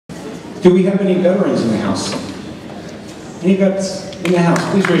Do we have any veterans in the house? Any vets in the house?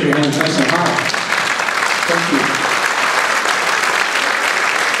 Please raise your hands nice and high. Thank you.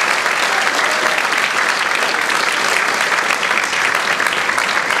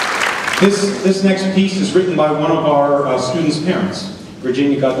 This next piece is written by one of our students' parents.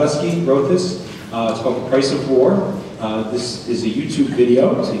 Virginia Godleski wrote this. It's called The Price of War. This is a YouTube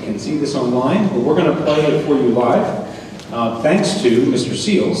video, so you can see this online, but we're going to play it for you live. Thanks to Mr.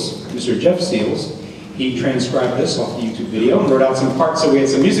 Seals, Mr. Jeff Seals. He transcribed this off the YouTube video and wrote out some parts, so we had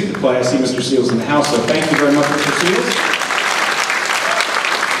some music to play. I see Mr. Seals in the house, so thank you very much, Mr. Seals.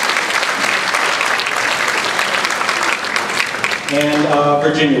 And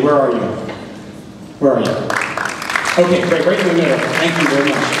Virginia, where are you? Where are you? Okay, great, right in the middle. Thank you very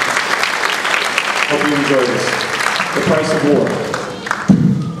much. Hope you enjoy this. The Price of War.